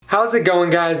How's it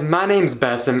going, guys? My name's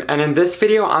Basim, and in this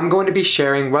video I'm going to be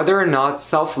sharing whether or not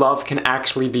self-love can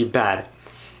actually be bad.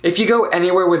 If you go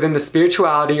anywhere within the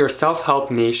spirituality or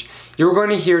self-help niche, you're going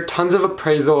to hear tons of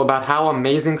appraisal about how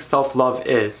amazing self-love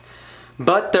is.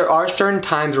 But there are certain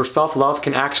times where self-love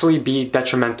can actually be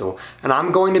detrimental, and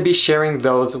I'm going to be sharing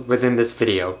those within this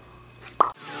video.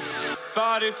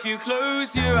 But if you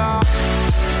close your eyes.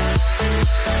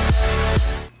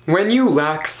 When you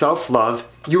lack self-love,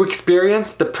 you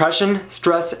experience depression,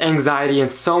 stress, anxiety, and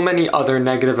so many other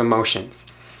negative emotions.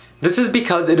 This is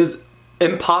because it is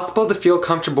impossible to feel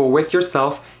comfortable with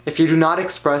yourself if you do not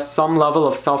express some level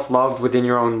of self-love within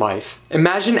your own life.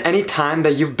 Imagine any time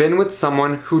that you've been with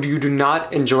someone who you do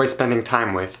not enjoy spending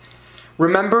time with.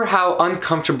 Remember how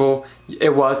uncomfortable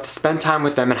it was to spend time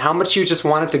with them and how much you just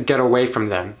wanted to get away from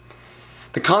them.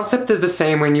 The concept is the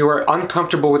same when you are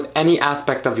uncomfortable with any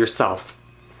aspect of yourself.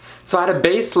 So at a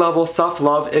base level,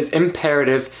 self-love is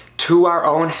imperative to our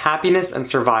own happiness and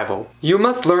survival. You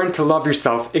must learn to love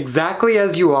yourself exactly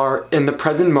as you are in the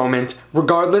present moment,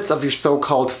 regardless of your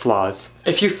so-called flaws.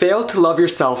 If you fail to love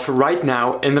yourself right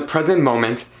now in the present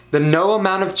moment, then no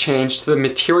amount of change to the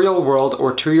material world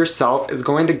or to yourself is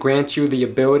going to grant you the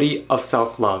ability of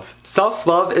self-love.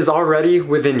 Self-love is already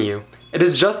within you. It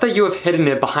is just that you have hidden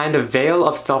it behind a veil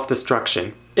of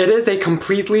self-destruction. It is a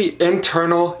completely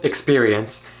internal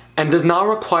experience and does not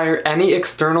require any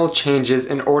external changes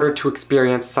in order to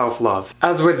experience self-love.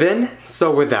 As within,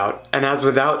 so without, and as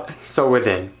without, so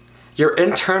within. Your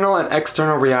internal and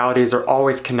external realities are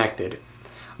always connected.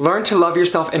 Learn to love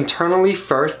yourself internally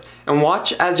first and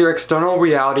watch as your external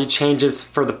reality changes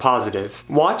for the positive.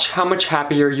 Watch how much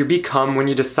happier you become when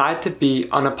you decide to be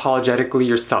unapologetically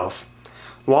yourself.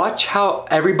 Watch how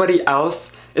everybody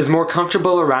else is more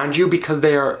comfortable around you because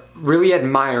they are really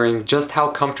admiring just how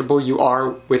comfortable you are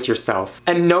with yourself.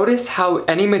 And notice how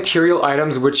any material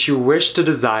items which you wish to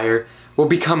desire will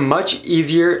become much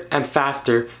easier and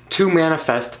faster to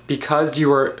manifest because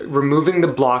you are removing the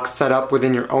blocks set up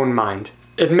within your own mind.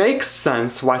 It makes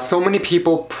sense why so many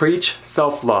people preach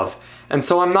self-love, and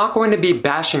so I'm not going to be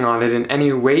bashing on it in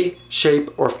any way, shape,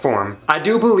 or form. I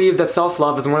do believe that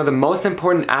self-love is one of the most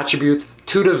important attributes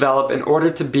to develop in order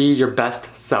to be your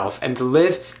best self and to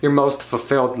live your most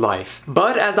fulfilled life.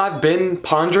 But as I've been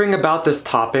pondering about this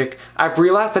topic, I've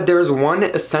realized that there is one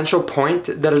essential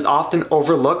point that is often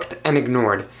overlooked and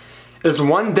ignored. There's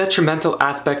one detrimental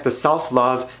aspect of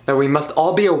self-love that we must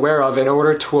all be aware of in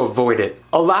order to avoid it.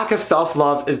 A lack of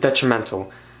self-love is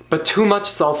detrimental. But too much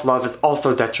self-love is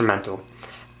also detrimental.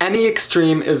 Any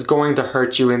extreme is going to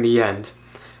hurt you in the end.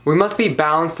 We must be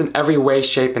balanced in every way,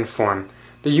 shape, and form.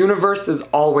 The universe is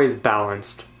always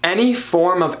balanced. Any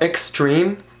form of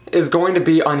extreme is going to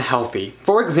be unhealthy.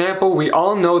 For example, we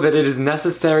all know that it is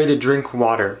necessary to drink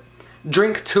water.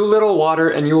 Drink too little water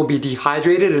and you will be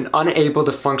dehydrated and unable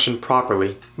to function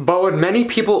properly. But what many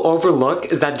people overlook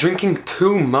is that drinking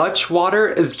too much water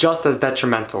is just as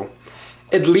detrimental.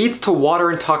 It leads to water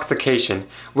intoxication,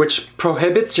 which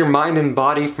prohibits your mind and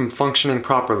body from functioning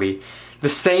properly, the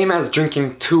same as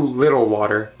drinking too little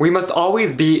water. We must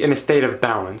always be in a state of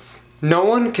balance. No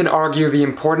one can argue the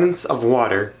importance of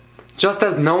water, just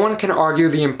as no one can argue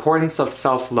the importance of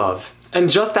self-love. And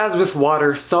just as with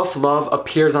water, self-love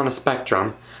appears on a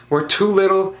spectrum, where too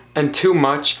little and too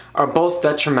much are both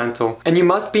detrimental, and you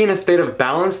must be in a state of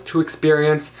balance to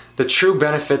experience the true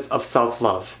benefits of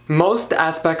self-love. Most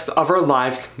aspects of our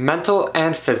lives, mental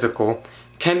and physical,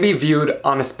 can be viewed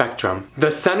on a spectrum.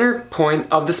 The center point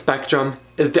of the spectrum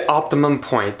is the optimum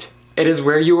point. It is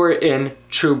where you are in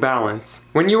true balance.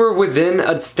 When you are within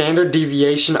a standard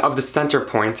deviation of the center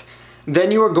point,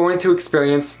 then you are going to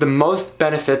experience the most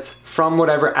benefits from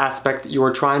whatever aspect you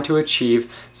are trying to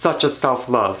achieve, such as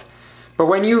self-love. But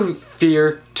when you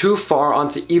veer too far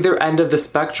onto either end of the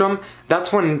spectrum,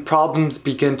 that's when problems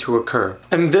begin to occur.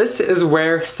 And this is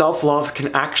where self-love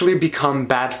can actually become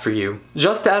bad for you.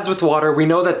 Just as with water, we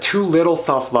know that too little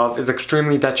self-love is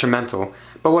extremely detrimental.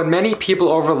 But what many people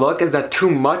overlook is that too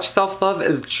much self-love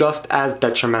is just as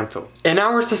detrimental. In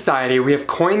our society, we have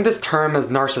coined this term as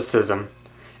narcissism.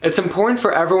 It's important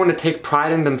for everyone to take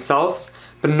pride in themselves,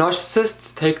 but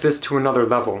narcissists take this to another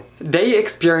level. They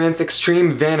experience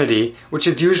extreme vanity, which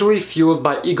is usually fueled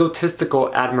by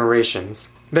egotistical admirations.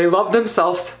 They love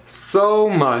themselves so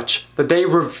much that they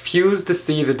refuse to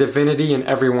see the divinity in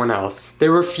everyone else. They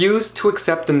refuse to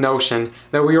accept the notion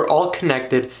that we are all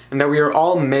connected and that we are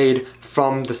all made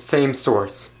from the same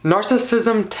source.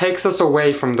 Narcissism takes us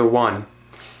away from the one.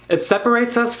 It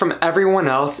separates us from everyone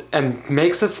else and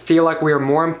makes us feel like we are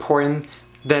more important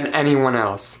than anyone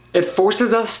else. It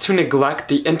forces us to neglect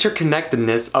the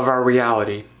interconnectedness of our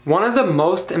reality. One of the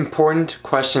most important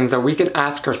questions that we can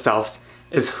ask ourselves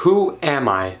is, who am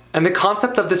I? And the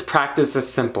concept of this practice is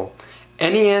simple.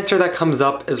 Any answer that comes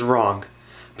up is wrong.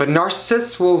 But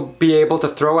narcissists will be able to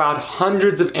throw out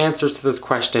hundreds of answers to this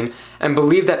question and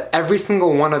believe that every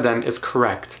single one of them is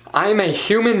correct. I am a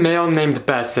human male named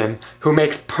Besim who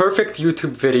makes perfect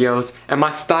YouTube videos, and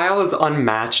my style is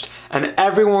unmatched, and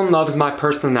everyone loves my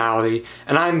personality,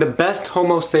 and I am the best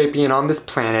Homo sapien on this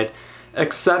planet,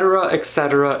 etc,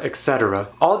 etc, etc.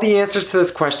 All the answers to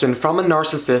this question from a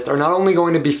narcissist are not only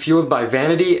going to be fueled by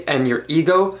vanity and your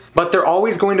ego, but they're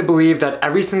always going to believe that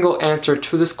every single answer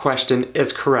to this question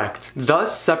is correct,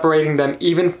 thus separating them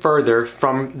even further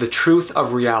from the truth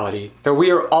of reality, that we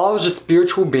are all just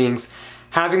spiritual beings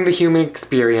having the human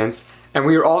experience, and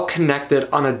we are all connected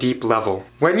on a deep level.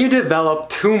 When you develop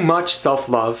too much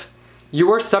self-love,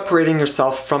 you are separating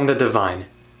yourself from the divine.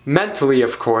 Mentally,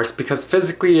 of course, because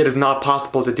physically it is not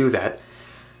possible to do that.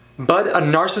 But a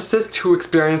narcissist who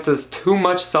experiences too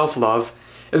much self-love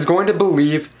is going to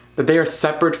believe that they are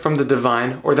separate from the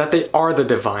divine, or that they are the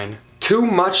divine. Too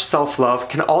much self-love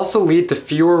can also lead to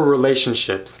fewer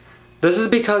relationships. This is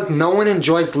because no one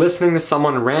enjoys listening to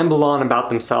someone ramble on about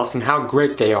themselves and how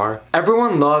great they are.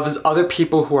 Everyone loves other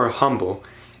people who are humble.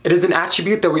 It is an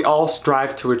attribute that we all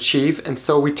strive to achieve, and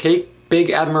so we take big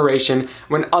admiration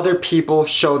when other people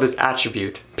show this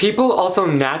attribute. People also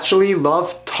naturally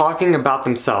love talking about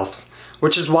themselves,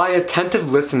 which is why attentive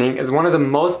listening is one of the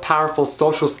most powerful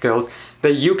social skills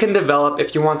that you can develop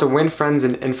if you want to win friends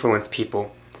and influence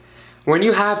people. When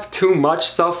you have too much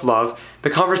self-love, the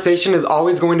conversation is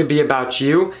always going to be about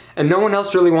you, and no one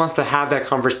else really wants to have that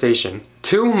conversation.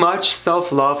 Too much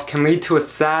self-love can lead to a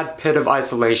sad pit of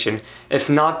isolation if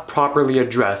not properly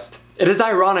addressed. It is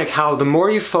ironic how the more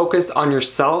you focus on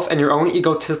yourself and your own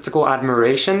egotistical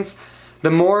admirations, the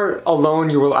more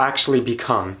alone you will actually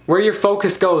become. Where your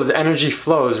focus goes, energy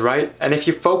flows, right? And if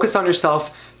you focus on yourself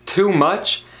too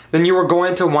much, then you are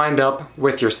going to wind up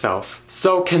with yourself.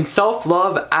 So can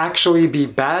self-love actually be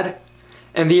bad?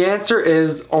 And the answer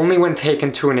is only when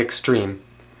taken to an extreme.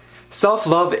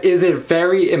 Self-love is a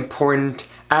very important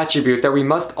attribute that we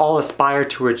must all aspire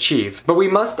to achieve, but we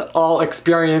must all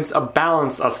experience a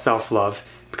balance of self-love,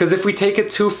 because if we take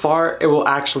it too far, it will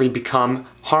actually become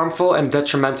harmful and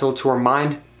detrimental to our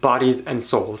mind, bodies, and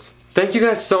souls. Thank you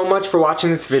guys so much for watching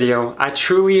this video. I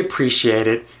truly appreciate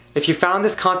it. If you found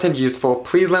this content useful,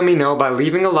 please let me know by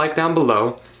leaving a like down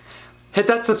below. Hit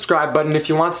that subscribe button if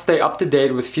you want to stay up to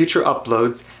date with future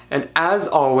uploads, and as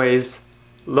always,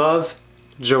 love,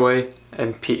 joy,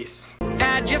 and peace.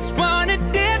 I just want